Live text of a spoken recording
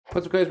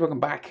What's up guys, welcome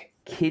back.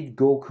 Kid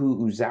Goku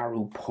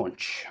Oozaru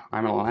Punch.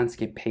 I'm on a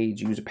landscape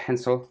page, use a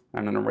pencil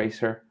and an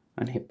eraser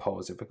and hit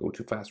pause. If I go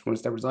too fast, one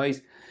step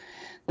eyes.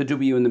 The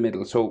W in the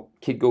middle, so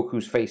Kid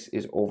Goku's face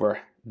is over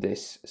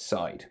this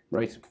side,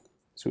 right?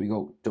 So we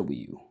go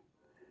W.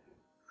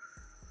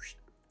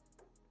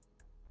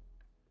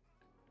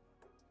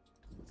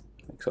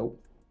 Like so.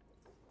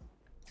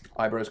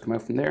 Eyebrows come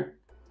out from there.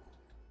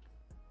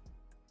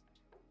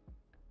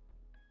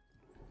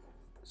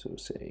 So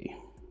say,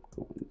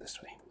 going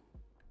this way.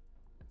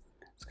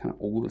 It's kind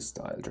of old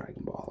style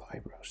Dragon Ball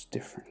eyebrows,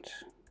 different.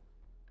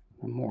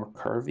 And more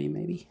curvy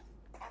maybe.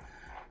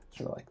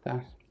 Sort of like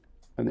that.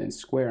 And then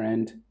square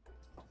end.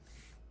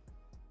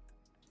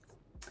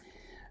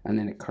 And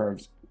then it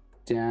curves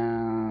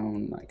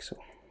down like so.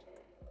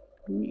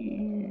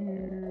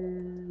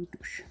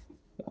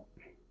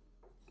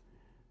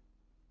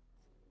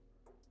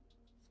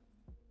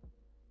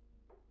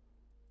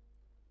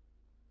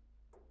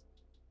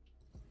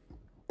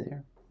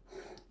 There.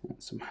 And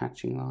some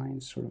hatching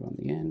lines sort of on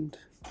the end.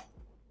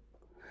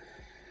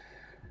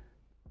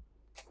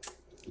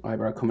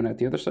 Eyebrow coming out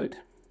the other side.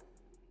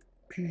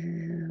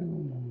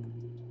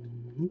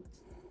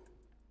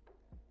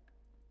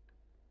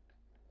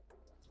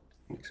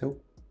 Like so.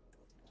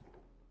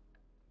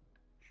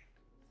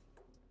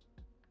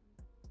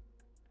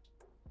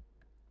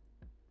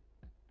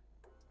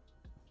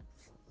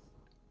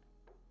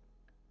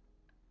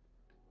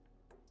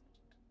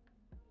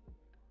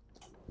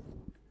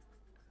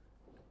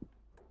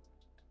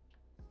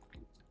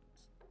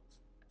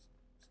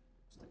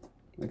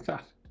 Like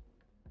that.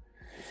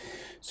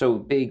 So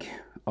big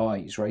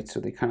eyes, right? So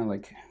they kind of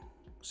like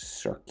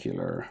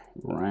circular,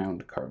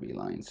 round, curvy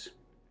lines.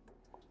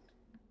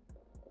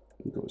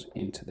 It goes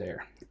into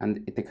there.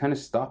 And they kind of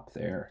stop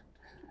there.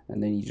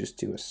 And then you just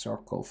do a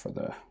circle for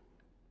the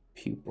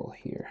pupil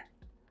here.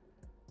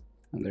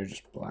 And they're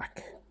just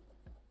black.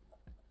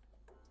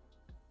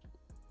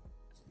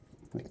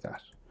 Like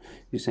that. Do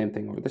the same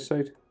thing over this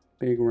side.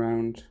 Big,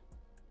 round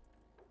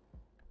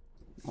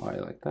eye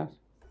like that.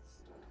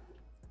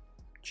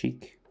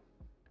 Cheek.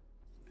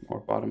 Or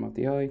bottom of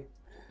the eye,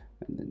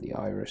 and then the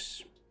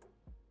iris.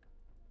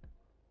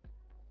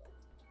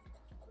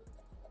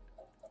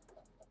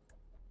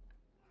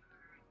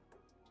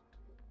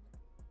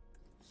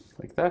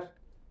 Like that.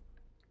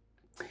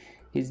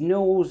 His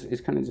nose is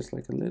kind of just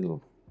like a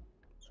little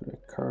sort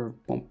of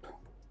curved bump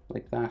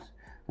like that,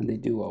 and they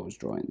do always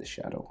draw in the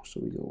shadow, so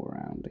we go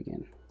around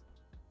again.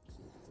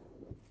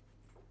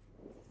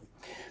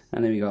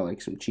 And then we got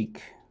like some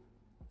cheek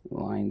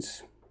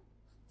lines.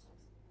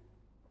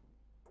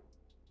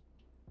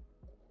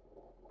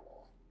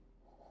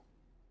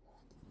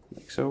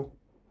 Like so.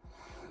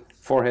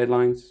 Forehead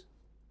lines.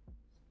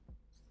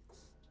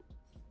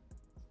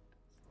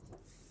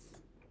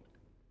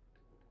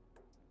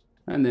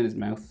 And then his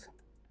mouth.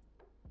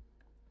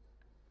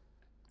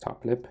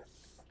 Top lip.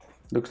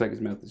 Looks like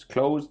his mouth is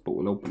closed, but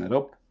we'll open it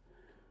up.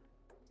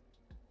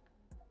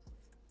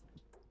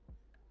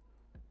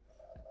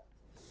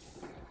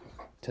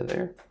 To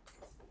there.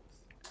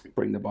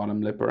 Bring the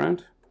bottom lip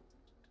around.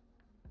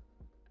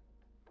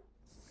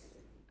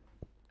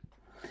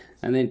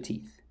 And then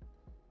teeth.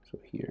 So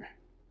here,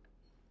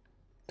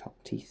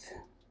 top teeth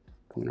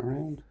going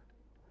around,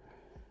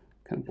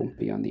 kind of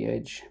bumpy on the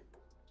edge,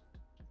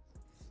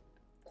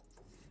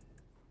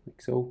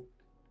 like so.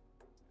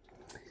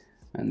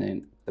 And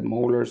then the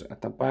molars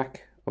at the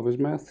back of his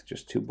mouth,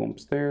 just two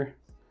bumps there.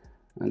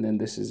 And then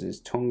this is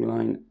his tongue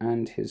line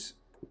and his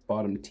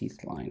bottom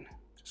teeth line,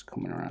 just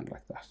coming around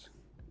like that.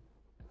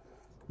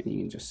 And you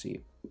can just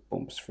see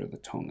bumps for the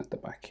tongue at the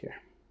back here.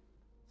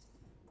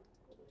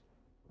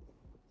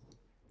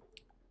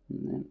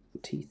 And then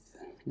teeth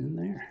in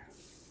there.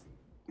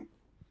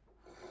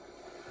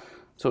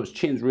 So his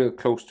chin's real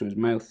close to his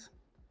mouth.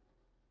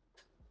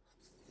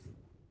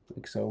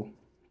 Like so.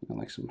 And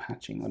like some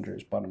hatching under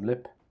his bottom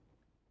lip.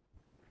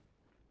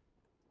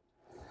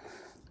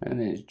 And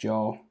then his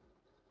jaw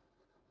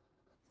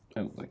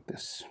out like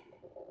this.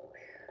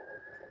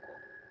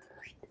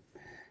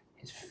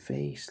 His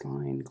face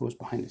line goes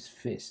behind his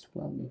fist.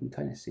 Well, you can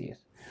kind of see it.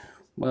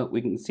 Well,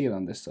 we can see it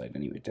on this side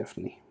anyway,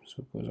 definitely.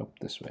 So it goes up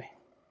this way.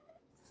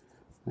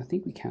 I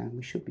think we can.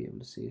 We should be able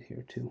to see it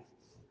here too.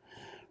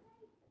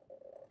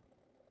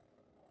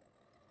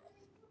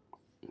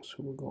 So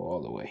we'll go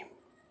all the way.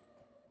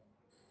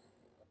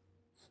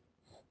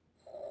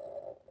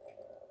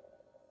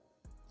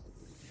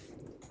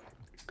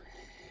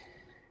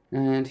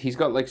 And he's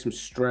got like some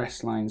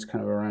stress lines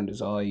kind of around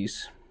his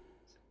eyes.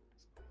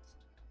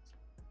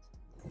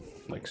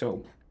 Like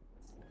so.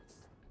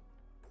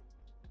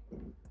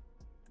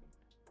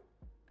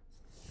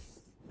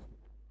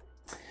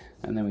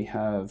 And then we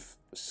have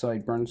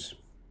sideburns.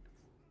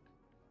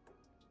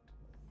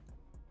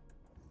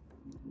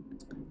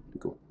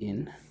 Go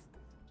in.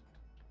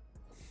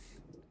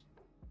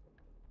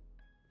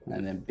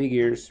 And then big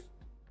ears.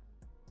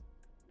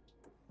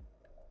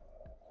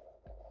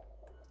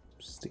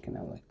 Sticking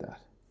out like that.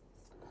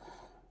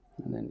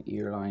 And then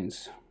ear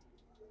lines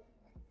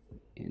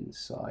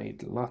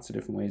inside. Lots of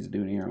different ways of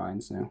doing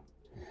earlines now.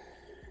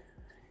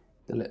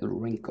 The little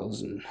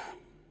wrinkles and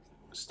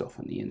stuff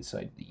on the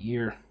inside of the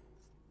ear.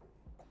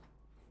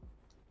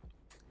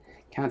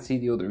 Can't see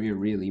the other ear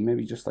really,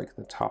 maybe just like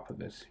the top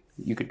of it.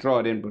 You could draw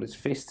it in, but his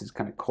fist is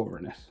kind of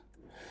covering it.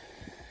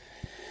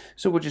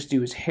 So we'll just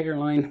do his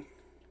hairline.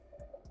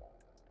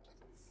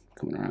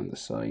 Coming around the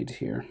side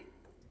here.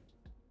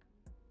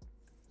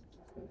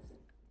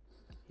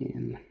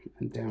 In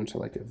and down to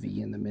like a V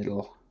in the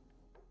middle.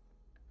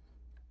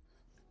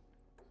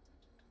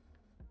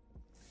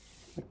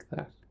 Like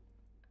that.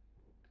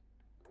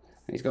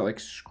 And he's got like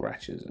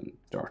scratches and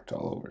dirt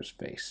all over his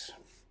face.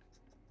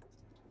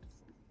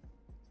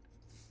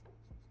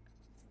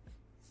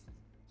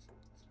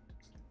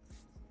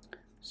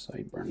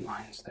 Sideburn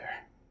lines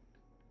there.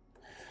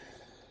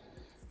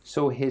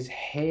 So his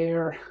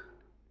hair,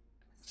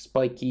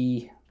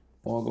 spiky,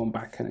 all going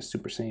back kind of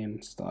Super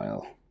Saiyan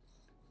style,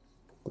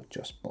 but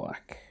just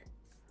black.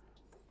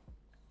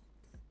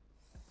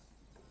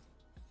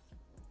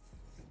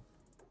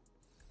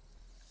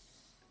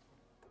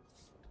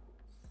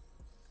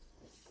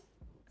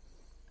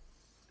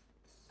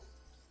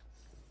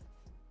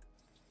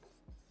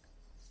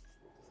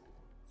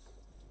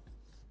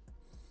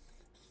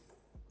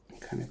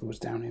 Kind of goes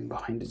down in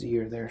behind his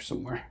ear there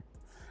somewhere.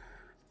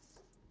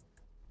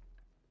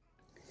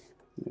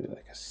 Maybe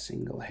like a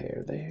single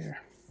hair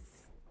there.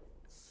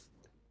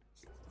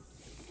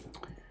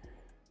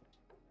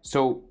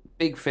 So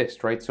big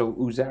fist, right? So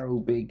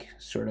Oozaru, big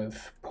sort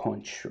of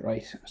punch,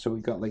 right? So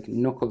we got like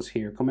knuckles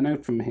here coming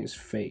out from his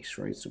face,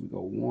 right? So we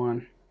go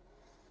 1,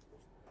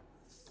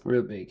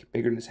 real big,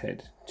 bigger than his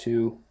head,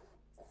 2,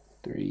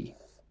 3,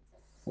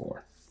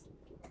 4.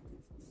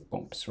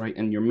 Bumps, right?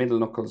 And your middle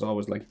knuckle is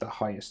always like the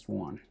highest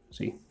one,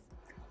 see?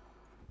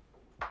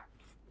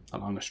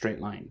 Along a straight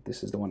line.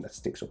 This is the one that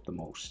sticks up the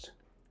most.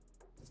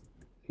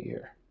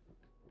 Here.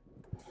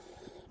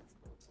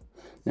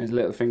 And his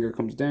little finger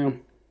comes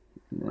down,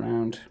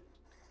 around,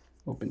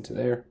 up into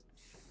there.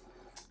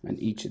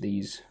 And each of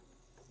these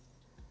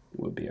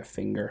will be a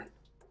finger.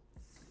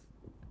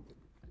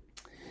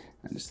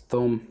 And his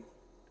thumb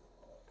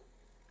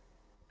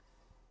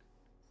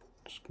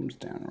just comes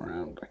down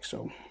around like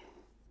so.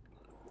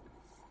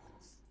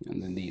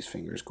 And then these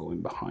fingers go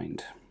in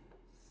behind.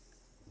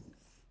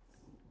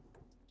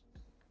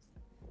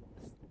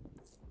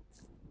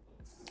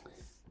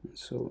 And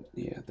so,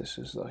 yeah, this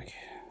is like,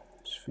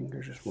 his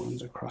finger just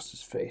runs across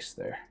his face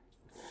there.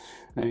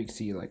 Now you can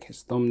see like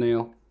his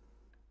thumbnail.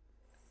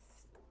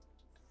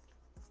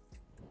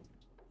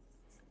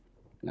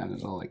 Now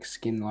there's all like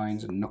skin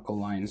lines and knuckle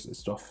lines and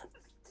stuff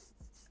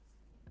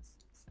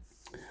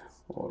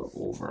all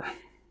over.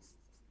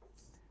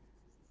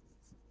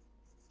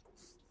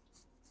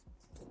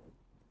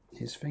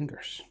 His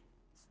fingers.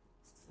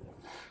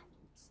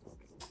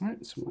 All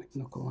right, some like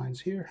knuckle lines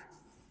here.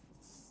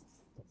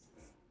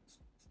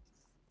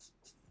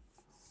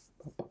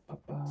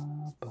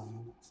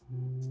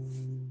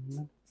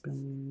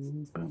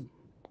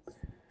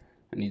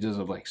 And he does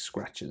have like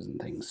scratches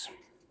and things.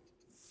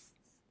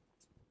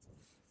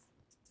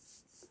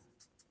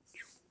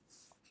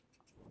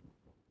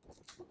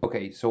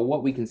 Okay, so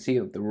what we can see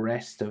of the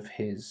rest of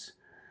his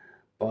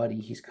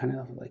body, he's kind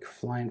of like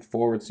flying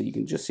forward, so you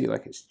can just see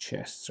like his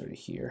chest sort of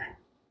here.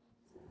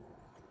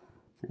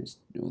 And his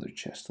other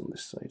chest on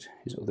this side.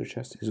 His other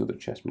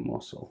chest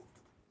muscle.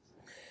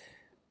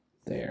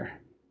 There.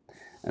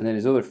 And then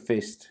his other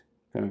fist,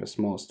 kind of a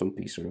small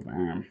stumpy sort of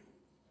arm.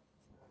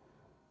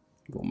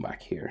 Going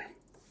back here.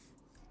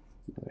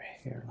 Another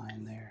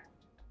hairline there.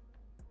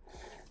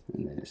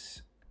 And then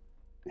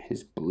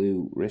his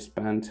blue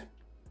wristband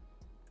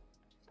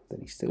that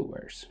he still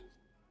wears.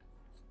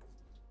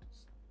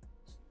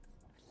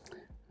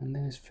 And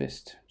then his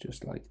fist,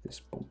 just like this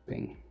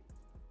bumping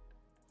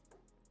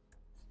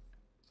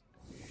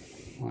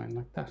line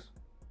like that.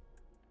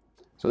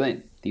 So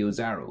then, the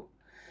Oozaru.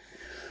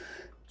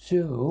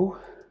 So,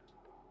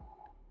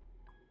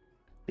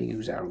 big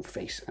Oozaru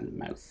face and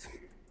mouth.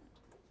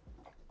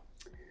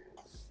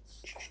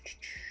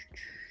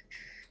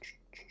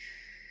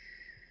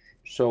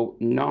 So,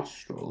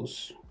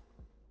 nostrils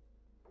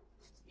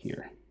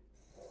here.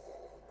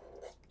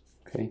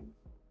 Okay.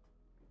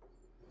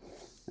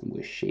 And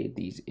we'll shade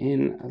these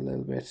in a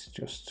little bit,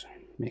 just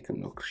make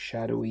them look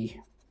shadowy.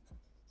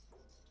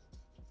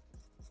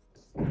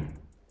 And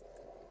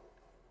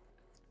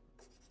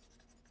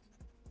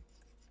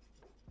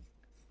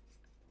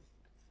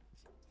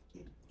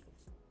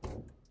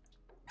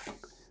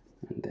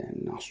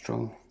then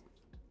nostril,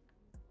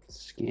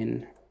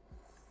 skin,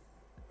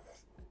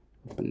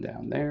 up and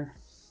down there.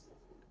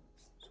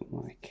 So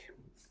like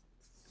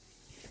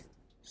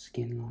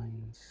skin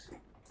lines.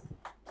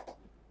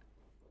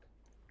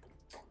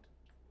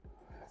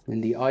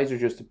 And the eyes are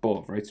just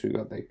above, right? So we've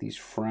got like these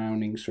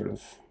frowning sort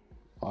of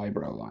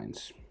eyebrow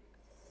lines.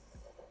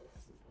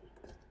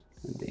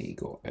 And they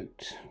go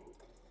out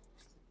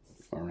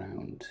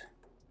around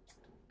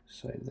the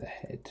side of the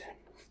head.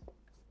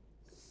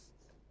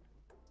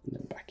 And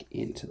then back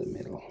into the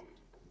middle.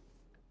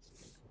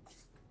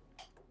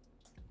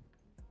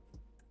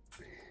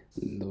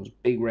 And those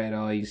big red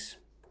eyes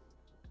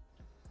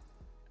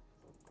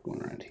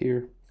going around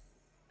here.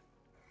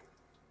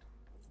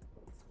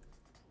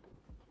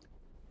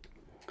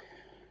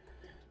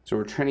 So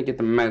we're trying to get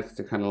the mouth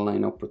to kind of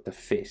line up with the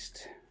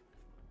fist,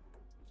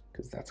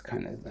 because that's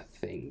kind of the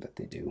thing that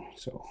they do.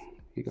 So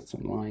you got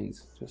some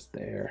lines just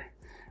there,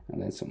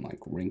 and then some like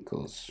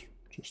wrinkles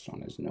just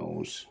on his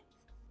nose,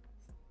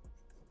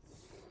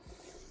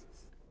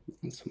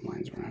 and some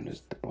lines around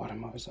the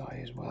bottom of his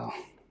eye as well.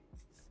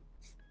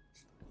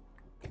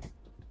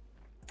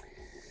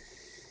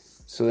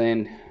 So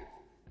then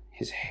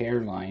his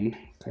hairline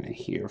kind of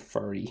here,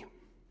 furry,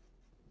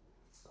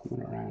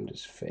 coming around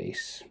his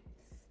face.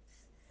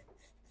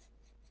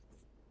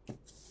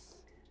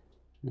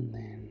 And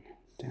then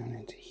down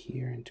into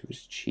here, into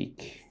his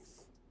cheek.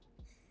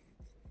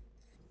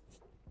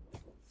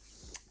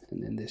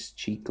 And then this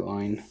cheek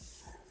line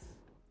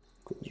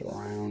goes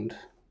around,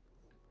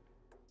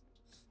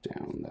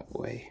 down that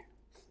way.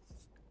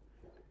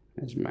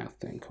 His mouth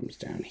then comes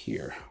down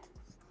here.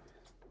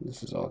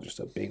 This is all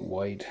just a big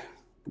wide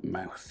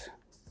mouth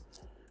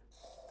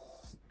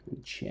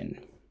and chin.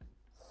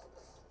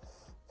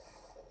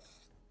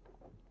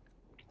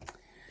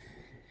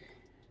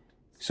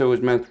 So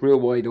his mouth real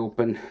wide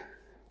open.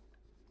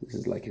 This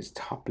is like his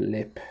top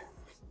lip.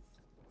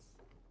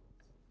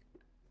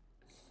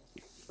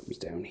 Comes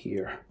down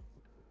here.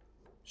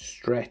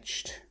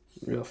 Stretched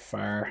real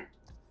far.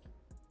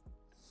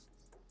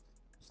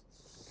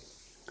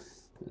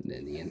 And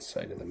then the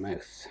inside of the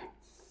mouth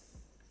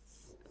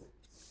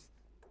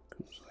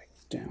comes like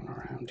down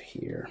around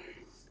here.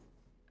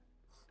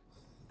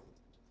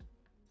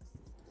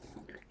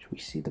 Should we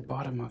see the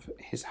bottom of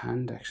his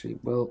hand actually?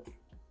 Well,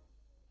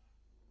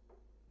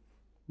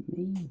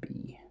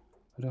 maybe.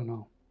 I don't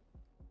know.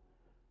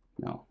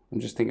 No, I'm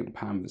just thinking the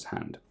palm of his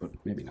hand, but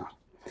maybe not.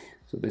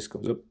 So this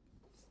goes up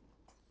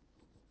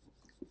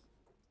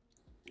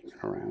and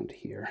around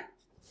here.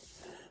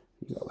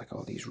 You got like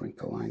all these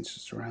wrinkle lines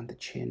just around the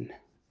chin.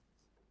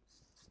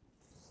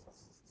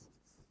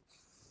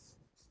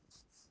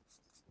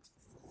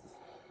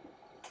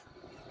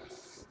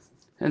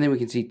 And then we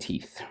can see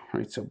teeth,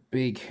 right? So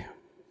big,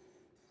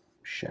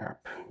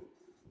 sharp,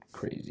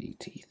 crazy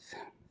teeth.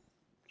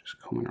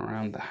 Just coming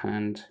around the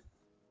hand.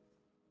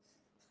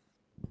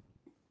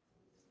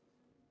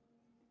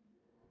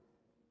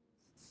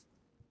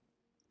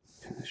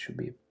 And this should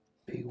be a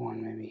big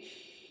one, maybe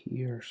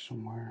here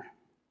somewhere.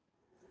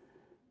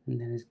 And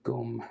then his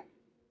gum.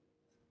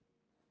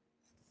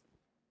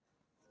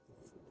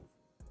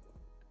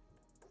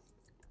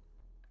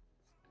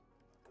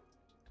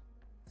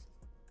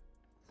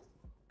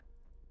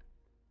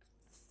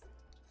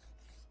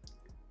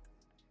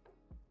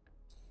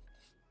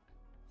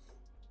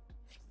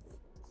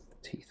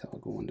 Teeth all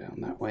going down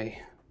that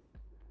way.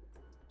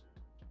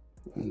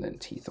 And then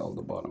teeth all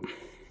the bottom.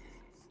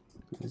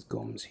 His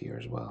gums here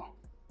as well.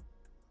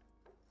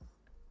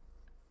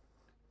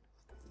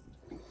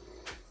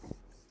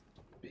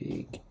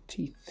 Big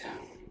teeth.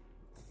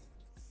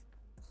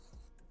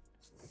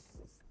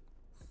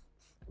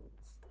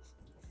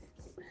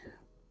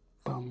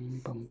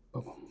 Bum, bum,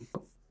 bum, bum,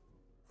 bum,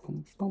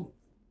 bum, bum.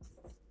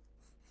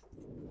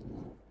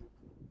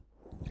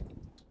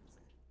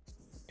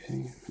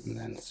 Okay, and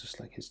then it's just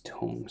like his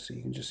tongue, so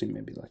you can just see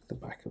maybe like the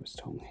back of his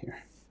tongue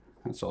here.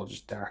 That's all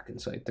just dark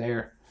inside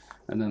there.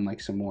 And then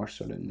like some more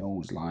sort of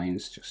nose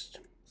lines just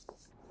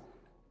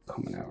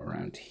coming out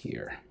around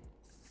here.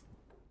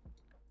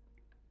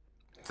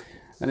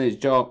 And his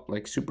jaw,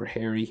 like super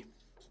hairy,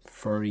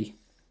 furry,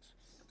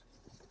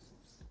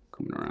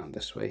 coming around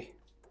this way,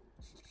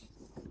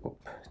 up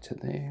to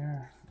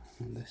there,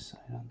 on this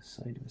side, on the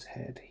side of his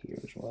head here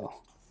as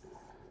well.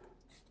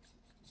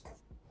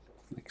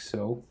 Like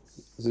so.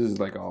 This is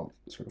like all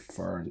sort of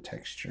fur and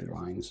texture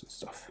lines and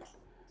stuff.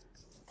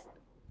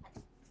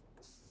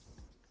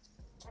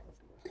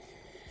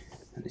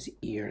 And his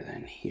ear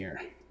then here.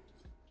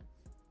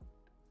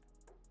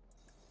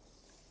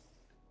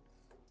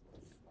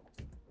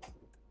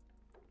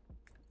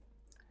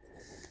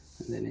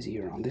 And then his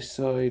ear on this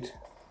side.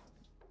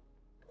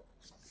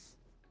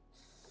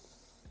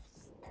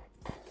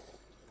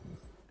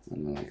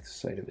 And then like the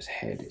side of his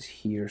head is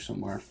here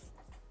somewhere.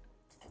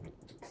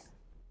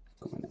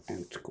 Going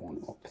out,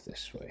 going up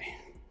this way.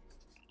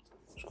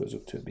 Just goes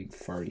up to a big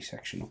furry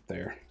section up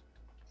there.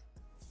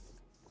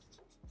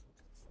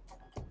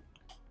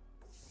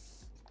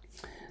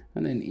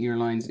 And then ear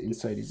lines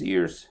inside his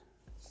ears.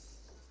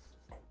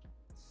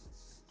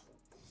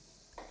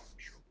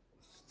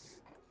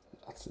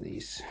 Lots of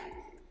these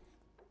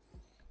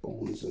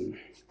bones and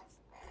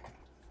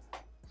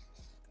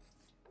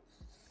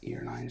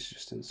ear lines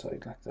just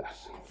inside like that.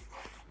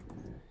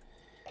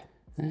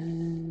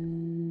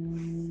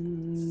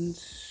 And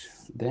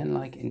then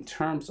like in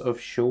terms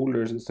of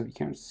shoulders and stuff, you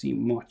can't see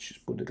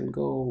much, but it'll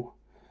go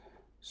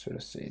sort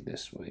of say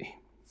this way,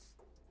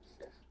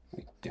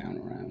 like down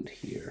around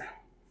here.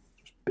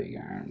 Just big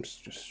arms,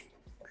 just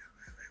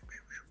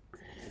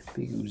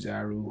big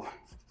Oozaru.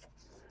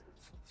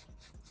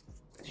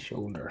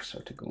 Shoulder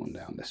sort of going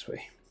down this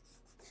way.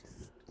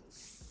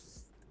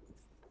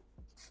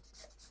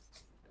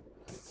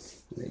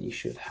 Then you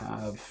should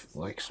have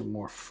like some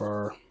more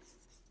fur,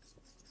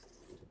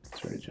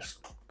 sort of just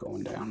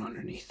going down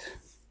underneath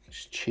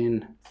his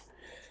chin.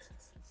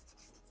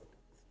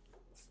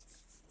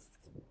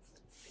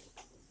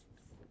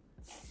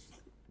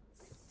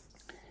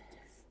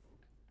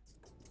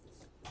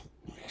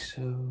 Like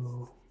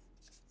so.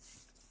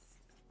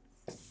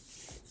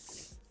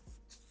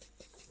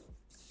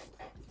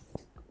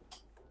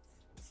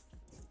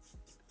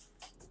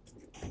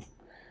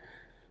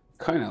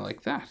 Kind of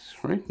like that,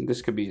 right? And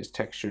this could be as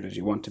textured as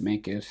you want to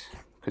make it,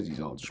 because he's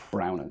all just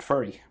brown and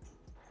furry.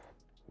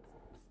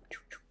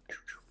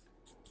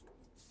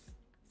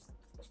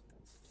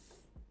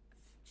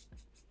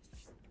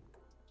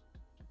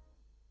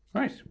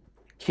 Right,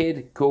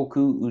 Kid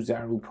Goku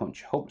Oozaru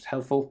Punch. Hope it's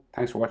helpful.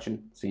 Thanks for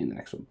watching. See you in the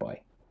next one.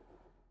 Bye.